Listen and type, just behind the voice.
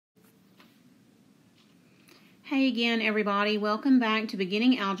Hey again, everybody. Welcome back to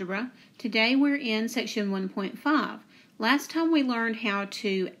Beginning Algebra. Today we're in section 1.5. Last time we learned how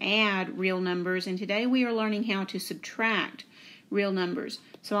to add real numbers, and today we are learning how to subtract real numbers.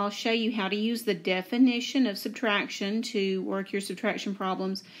 So I'll show you how to use the definition of subtraction to work your subtraction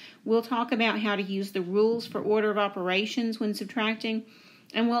problems. We'll talk about how to use the rules for order of operations when subtracting,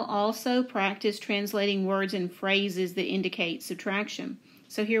 and we'll also practice translating words and phrases that indicate subtraction.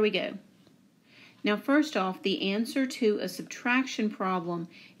 So here we go. Now first off, the answer to a subtraction problem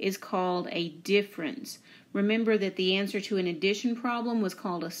is called a difference. Remember that the answer to an addition problem was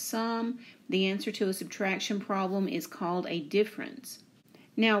called a sum. The answer to a subtraction problem is called a difference.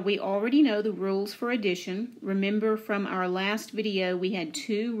 Now we already know the rules for addition. Remember from our last video we had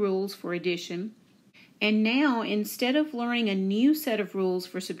two rules for addition. And now instead of learning a new set of rules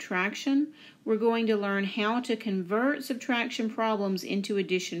for subtraction, we're going to learn how to convert subtraction problems into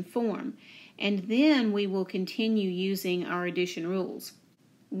addition form. And then we will continue using our addition rules.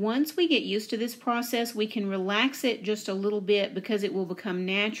 Once we get used to this process, we can relax it just a little bit because it will become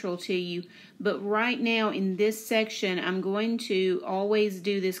natural to you. But right now in this section, I'm going to always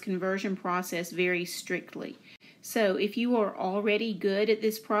do this conversion process very strictly. So if you are already good at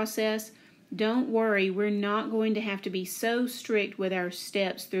this process, don't worry, we're not going to have to be so strict with our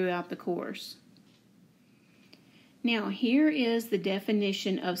steps throughout the course. Now here is the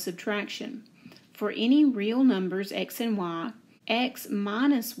definition of subtraction. For any real numbers x and y, x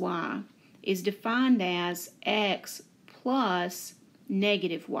minus y is defined as x plus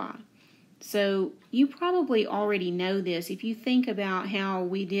negative y. So you probably already know this. If you think about how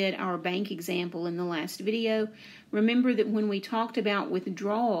we did our bank example in the last video, remember that when we talked about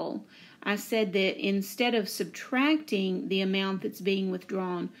withdrawal, I said that instead of subtracting the amount that's being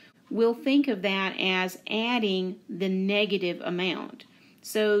withdrawn, we'll think of that as adding the negative amount.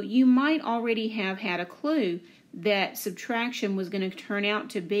 So you might already have had a clue that subtraction was going to turn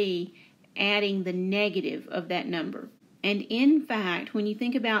out to be adding the negative of that number. And in fact, when you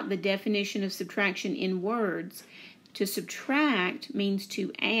think about the definition of subtraction in words, to subtract means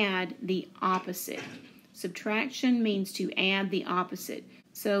to add the opposite. Subtraction means to add the opposite.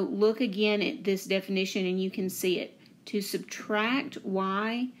 So look again at this definition and you can see it. To subtract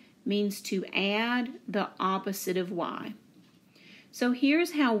y means to add the opposite of y. So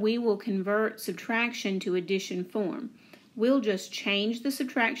here's how we will convert subtraction to addition form. We'll just change the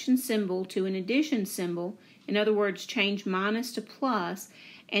subtraction symbol to an addition symbol, in other words, change minus to plus,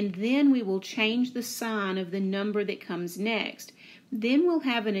 and then we will change the sign of the number that comes next. Then we'll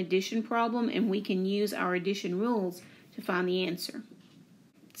have an addition problem and we can use our addition rules to find the answer.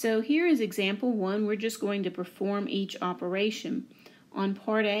 So here is example 1. We're just going to perform each operation. On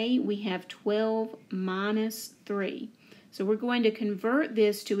part A, we have 12 minus 3. So we're going to convert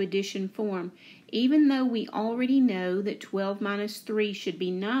this to addition form. Even though we already know that 12 minus 3 should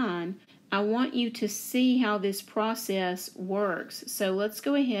be 9, I want you to see how this process works. So let's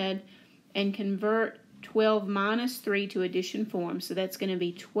go ahead and convert 12 minus 3 to addition form. So that's going to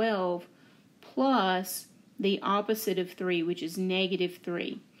be 12 plus the opposite of 3, which is negative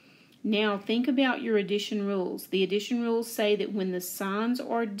 3. Now think about your addition rules. The addition rules say that when the signs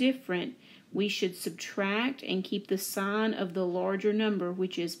are different, we should subtract and keep the sign of the larger number,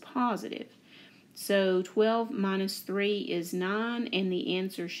 which is positive. So 12 minus 3 is 9, and the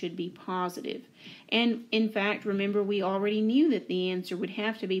answer should be positive. And in fact, remember, we already knew that the answer would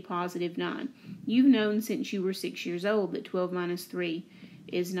have to be positive 9. You've known since you were 6 years old that 12 minus 3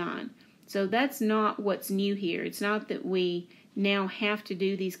 is 9. So that's not what's new here. It's not that we now have to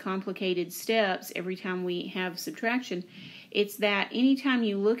do these complicated steps every time we have subtraction. It's that anytime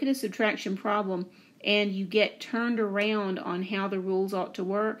you look at a subtraction problem and you get turned around on how the rules ought to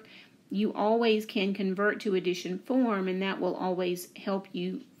work, you always can convert to addition form, and that will always help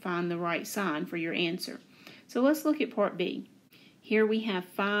you find the right sign for your answer. So let's look at part B. Here we have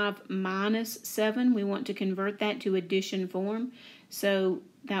 5 minus 7. We want to convert that to addition form. So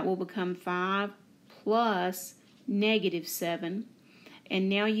that will become 5 plus negative 7. And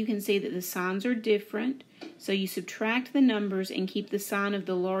now you can see that the signs are different. So you subtract the numbers and keep the sign of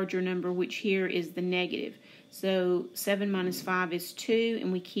the larger number, which here is the negative. So 7 minus 5 is 2,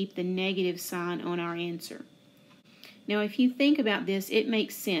 and we keep the negative sign on our answer. Now if you think about this, it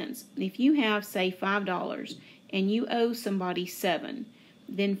makes sense. If you have, say, $5 and you owe somebody 7,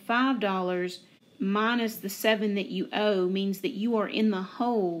 then $5 minus the 7 that you owe means that you are in the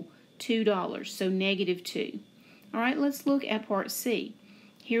hole $2, so negative 2. All right, let's look at part C.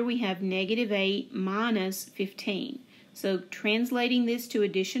 Here we have negative 8 minus 15. So translating this to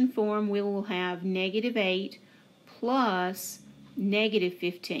addition form, we will have negative 8 plus negative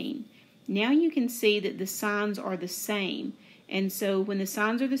 15. Now you can see that the signs are the same. And so when the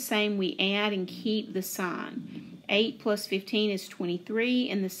signs are the same, we add and keep the sign. 8 plus 15 is 23,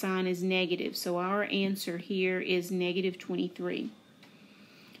 and the sign is negative. So our answer here is negative 23.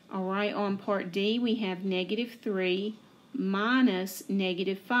 All right, on part D, we have negative 3 minus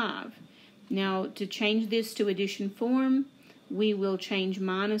negative 5. Now, to change this to addition form, we will change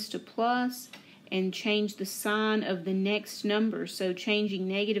minus to plus and change the sign of the next number. So changing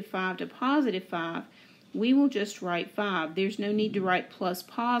negative 5 to positive 5, we will just write 5. There's no need to write plus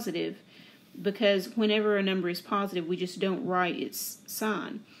positive, because whenever a number is positive, we just don't write its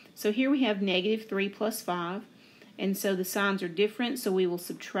sign. So here we have negative 3 plus 5, and so the signs are different, so we will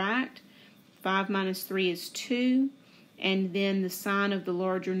subtract. 5 minus 3 is 2, and then the sign of the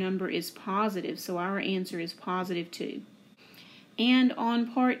larger number is positive, so our answer is positive 2. And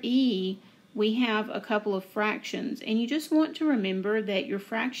on part E, we have a couple of fractions, and you just want to remember that your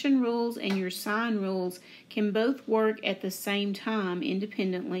fraction rules and your sign rules can both work at the same time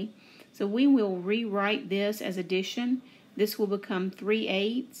independently. So we will rewrite this as addition. This will become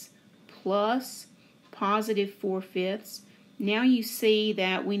 3/8 plus positive 4/5. Now you see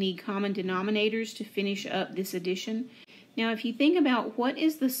that we need common denominators to finish up this addition. Now if you think about what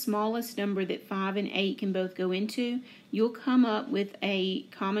is the smallest number that 5 and 8 can both go into, you'll come up with a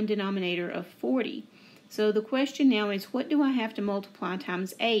common denominator of 40. So the question now is, what do I have to multiply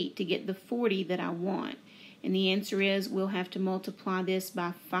times 8 to get the 40 that I want? And the answer is we'll have to multiply this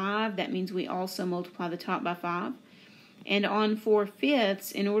by 5. That means we also multiply the top by 5. And on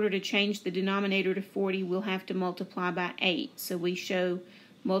 4/5, in order to change the denominator to 40, we'll have to multiply by 8. So we show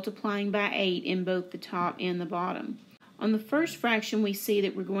multiplying by 8 in both the top and the bottom. On the first fraction, we see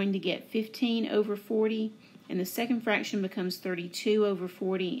that we're going to get 15 over 40, and the second fraction becomes 32 over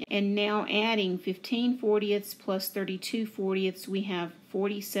 40. And now adding 15 40ths plus 32 40ths, we have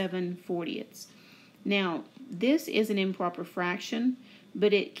 47 40ths. Now, this is an improper fraction,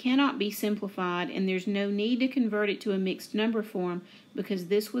 but it cannot be simplified, and there's no need to convert it to a mixed number form because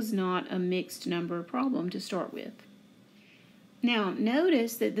this was not a mixed number problem to start with. Now,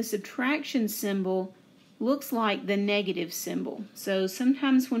 notice that the subtraction symbol looks like the negative symbol. So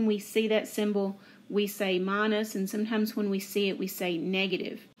sometimes when we see that symbol, we say minus, and sometimes when we see it, we say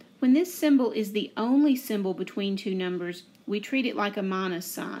negative. When this symbol is the only symbol between two numbers, we treat it like a minus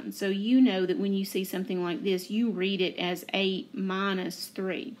sign. So you know that when you see something like this, you read it as 8 minus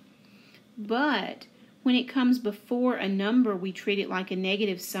 3. But when it comes before a number, we treat it like a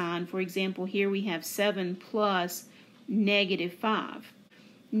negative sign. For example, here we have 7 plus negative 5.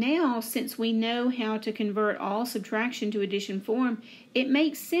 Now, since we know how to convert all subtraction to addition form, it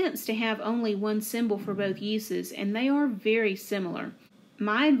makes sense to have only one symbol for both uses, and they are very similar.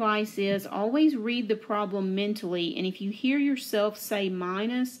 My advice is always read the problem mentally, and if you hear yourself say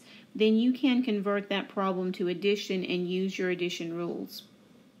minus, then you can convert that problem to addition and use your addition rules.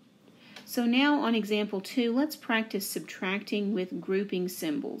 So now on example 2, let's practice subtracting with grouping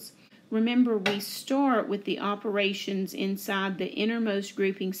symbols. Remember, we start with the operations inside the innermost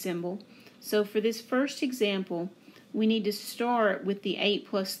grouping symbol. So for this first example, we need to start with the 8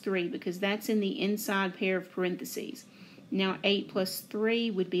 plus 3 because that's in the inside pair of parentheses. Now 8 plus 3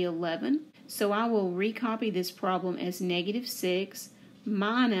 would be 11. So I will recopy this problem as negative 6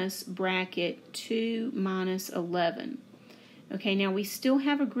 minus bracket 2 minus 11. Okay, now we still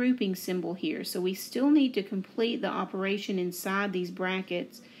have a grouping symbol here, so we still need to complete the operation inside these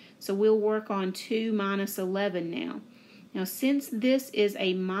brackets. So we'll work on 2 minus 11 now. Now since this is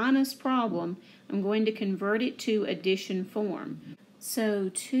a minus problem, I'm going to convert it to addition form.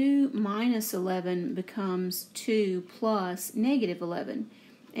 So 2 minus 11 becomes 2 plus negative 11.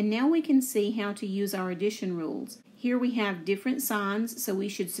 And now we can see how to use our addition rules. Here we have different signs, so we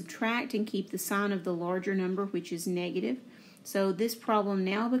should subtract and keep the sign of the larger number, which is negative. So this problem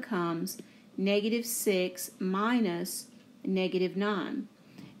now becomes negative 6 minus negative 9.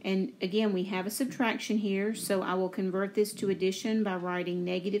 And again, we have a subtraction here, so I will convert this to addition by writing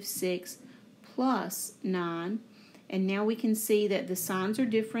negative 6 plus 9. And now we can see that the signs are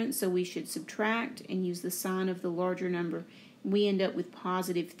different, so we should subtract and use the sign of the larger number. We end up with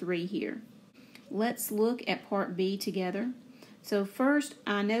positive 3 here. Let's look at part B together. So first,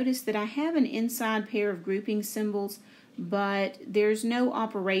 I notice that I have an inside pair of grouping symbols, but there's no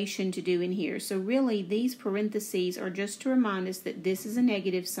operation to do in here. So really, these parentheses are just to remind us that this is a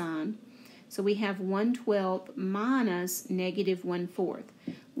negative sign. So we have 1/12 minus negative 1/4.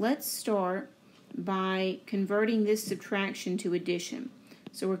 Let's start by converting this subtraction to addition.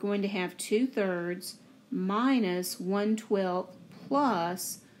 So we're going to have 2/3 minus 1/12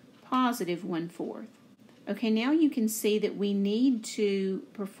 plus positive 1/4. Okay, now you can see that we need to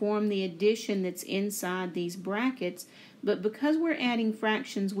perform the addition that's inside these brackets, but because we're adding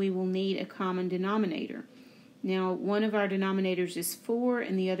fractions, we will need a common denominator. Now, one of our denominators is 4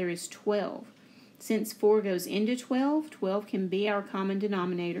 and the other is 12. Since 4 goes into 12, 12 can be our common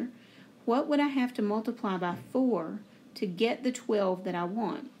denominator. What would I have to multiply by 4 to get the 12 that I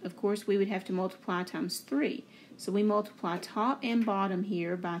want? Of course, we would have to multiply times 3. So we multiply top and bottom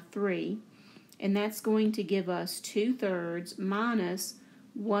here by 3, and that's going to give us 2/3 minus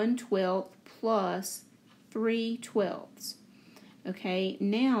 1/12 plus 3/12. Okay,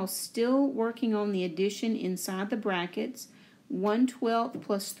 now still working on the addition inside the brackets, 1/12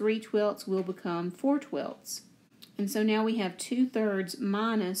 plus 3/12 will become 4/12. And so now we have 2/3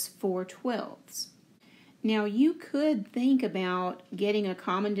 minus 4/12. Now you could think about getting a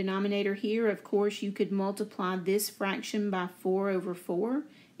common denominator here. Of course, you could multiply this fraction by 4/4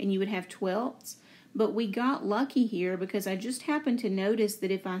 and you would have 12ths. But we got lucky here because I just happened to notice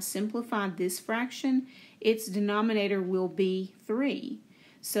that if I simplify this fraction, its denominator will be 3.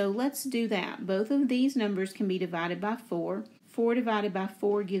 So let's do that. Both of these numbers can be divided by 4. 4 divided by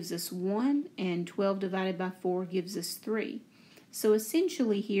 4 gives us 1, and 12 divided by 4 gives us 3. So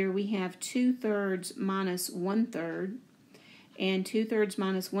essentially here we have 2/3 minus 1/3, and 2/3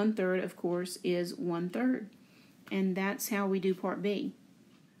 minus 1/3, of course, is 1/3. And that's how we do part B.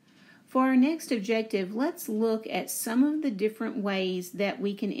 For our next objective, let's look at some of the different ways that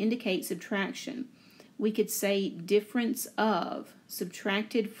we can indicate subtraction. We could say difference of,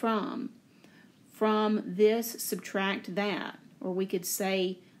 subtracted from this, subtract that. Or we could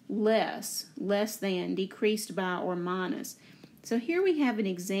say less, less than, decreased by, or minus. So here we have an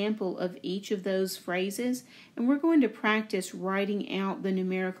example of each of those phrases, and we're going to practice writing out the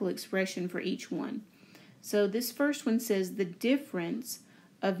numerical expression for each one. So this first one says the difference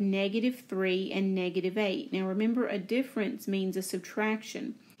of -3 and -8. Now remember, a difference means a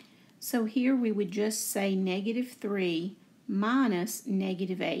subtraction. So here we would just say -3 minus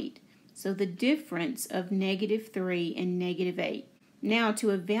 -8. So the difference of -3 and -8. Now to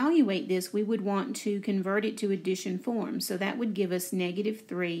evaluate this, we would want to convert it to addition form. So that would give us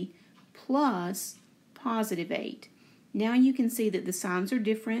 -3 plus +8. Now you can see that the signs are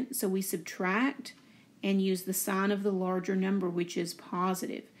different, so we subtract and use the sign of the larger number, which is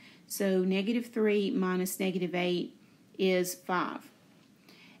positive. So -3 minus -8 is 5.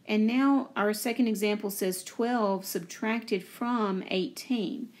 And now our second example says 12 subtracted from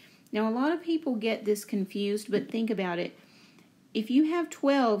 18. Now a lot of people get this confused, but think about it. If you have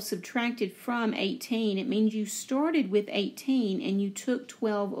 12 subtracted from 18, it means you started with 18 and you took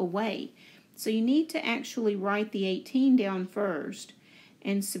 12 away. So you need to actually write the 18 down first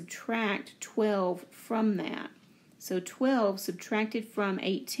and subtract 12 from that. So 12 subtracted from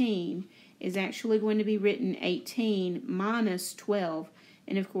 18 is actually going to be written 18 minus 12,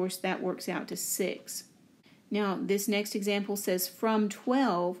 and of course that works out to 6. Now this next example says from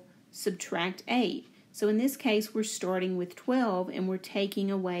 12 subtract 8. So in this case we're starting with 12 and we're taking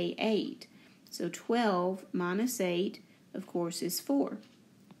away 8. So 12 minus 8, of course, is 4.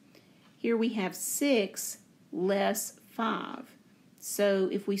 Here we have 6 less 5. So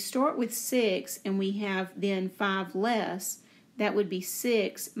if we start with 6 and we have then 5 less, that would be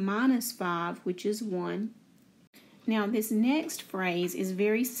 6 minus 5, which is 1. Now this next phrase is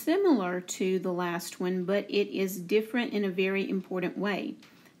very similar to the last one, but it is different in a very important way.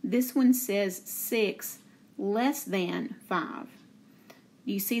 This one says 6 less than 5.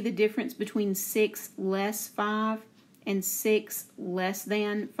 Do you see the difference between 6 less 5 and 6 less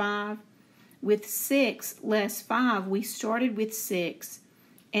than 5? With 6 less 5, we started with 6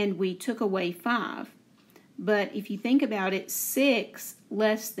 and we took away 5. But if you think about it, 6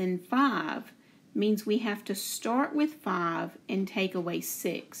 less than 5 means we have to start with 5 and take away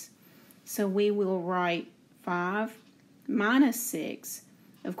 6. So we will write 5 minus 6.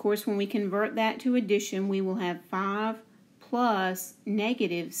 Of course, when we convert that to addition, we will have 5 plus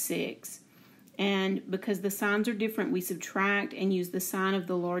 -6. And because the signs are different, we subtract and use the sign of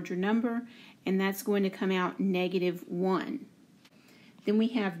the larger number, and that's going to come out -1. Then we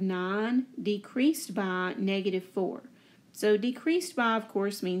have 9 decreased by -4. So decreased by, of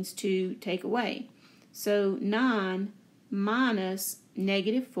course, means to take away. So 9 minus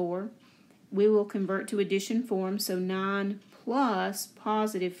 -4, we will convert to addition form, so 9 plus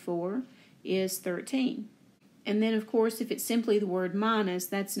 +4 is 13. And then, of course, if it's simply the word minus,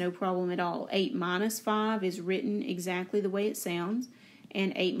 that's no problem at all. 8 minus 5 is written exactly the way it sounds,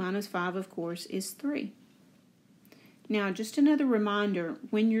 and 8 minus 5, of course, is 3. Now, just another reminder,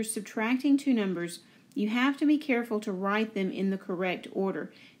 when you're subtracting two numbers, You have to be careful to write them in the correct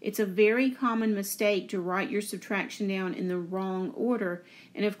order. It's a very common mistake to write your subtraction down in the wrong order,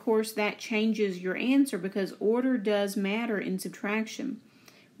 and of course that changes your answer because order does matter in subtraction.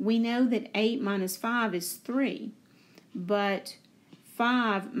 We know that 8 minus 5 is 3, but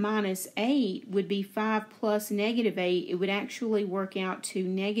 5 minus 8 would be 5 plus negative 8. It would actually work out to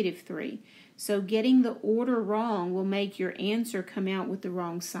negative 3. So getting the order wrong will make your answer come out with the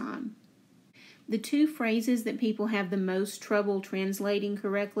wrong sign. The two phrases that people have the most trouble translating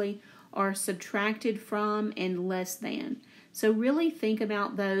correctly are subtracted from and less than. So really think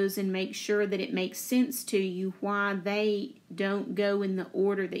about those and make sure that it makes sense to you why they don't go in the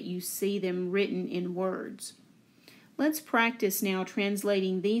order that you see them written in words. Let's practice now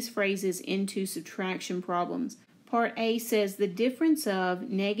translating these phrases into subtraction problems. Part A says the difference of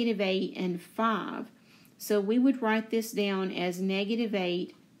negative 8 and 5. So we would write this down as negative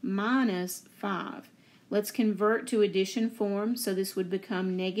 8 minus 5. Let's convert to addition form, so this would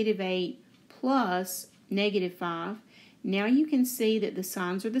become negative 8 plus negative 5. Now you can see that the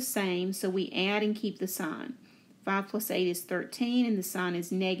signs are the same, so we add and keep the sign. 5 plus 8 is 13, and the sign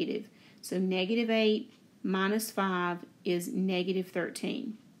is negative. So negative 8 minus 5 is negative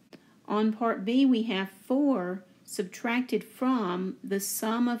 13. On part B, we have 4 subtracted from the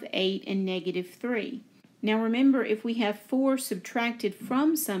sum of 8 and negative 3. Now remember, if we have 4 subtracted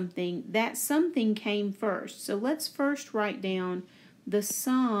from something, that something came first. So let's first write down the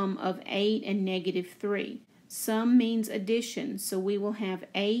sum of 8 and negative 3. Sum means addition, so we will have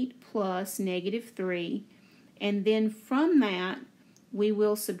 8 plus negative 3, and then from that, we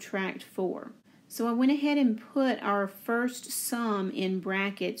will subtract 4. So I went ahead and put our first sum in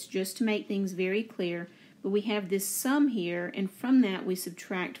brackets just to make things very clear, but we have this sum here, and from that we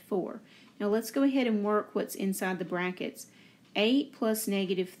subtract 4. Now let's go ahead and work what's inside the brackets. 8 plus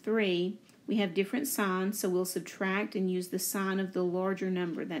negative 3, we have different signs, so we'll subtract and use the sign of the larger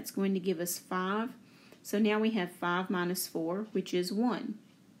number. That's going to give us 5. So now we have 5 minus 4, which is 1.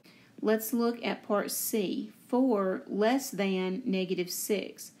 Let's look at part C, 4 less than negative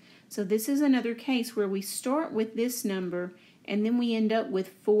 6. So this is another case where we start with this number and then we end up with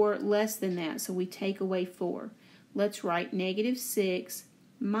 4 less than that, so we take away 4. Let's write negative 6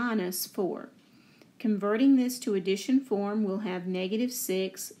 minus 4. Converting this to addition form, we'll have negative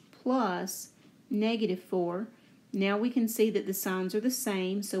 6 plus negative 4. Now we can see that the signs are the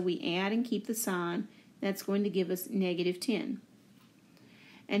same, so we add and keep the sign. That's going to give us negative 10.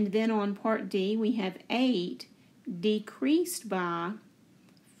 And then on part D, we have 8 decreased by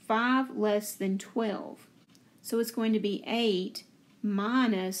 5 less than 12. So it's going to be 8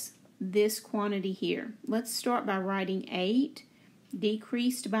 minus this quantity here. Let's start by writing 8.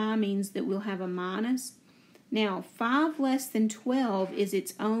 Decreased by means that we'll have a minus. Now, 5 less than 12 is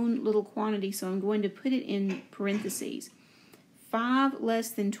its own little quantity, so I'm going to put it in parentheses. 5 less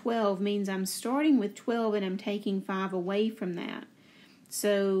than 12 means I'm starting with 12 and I'm taking 5 away from that.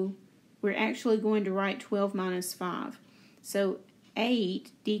 So we're actually going to write 12 minus 5. So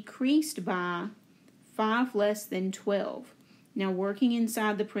 8 decreased by 5 less than 12. Now working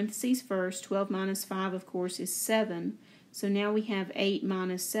inside the parentheses first, 12 minus 5 of course is 7. So now we have 8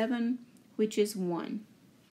 minus 7, which is 1.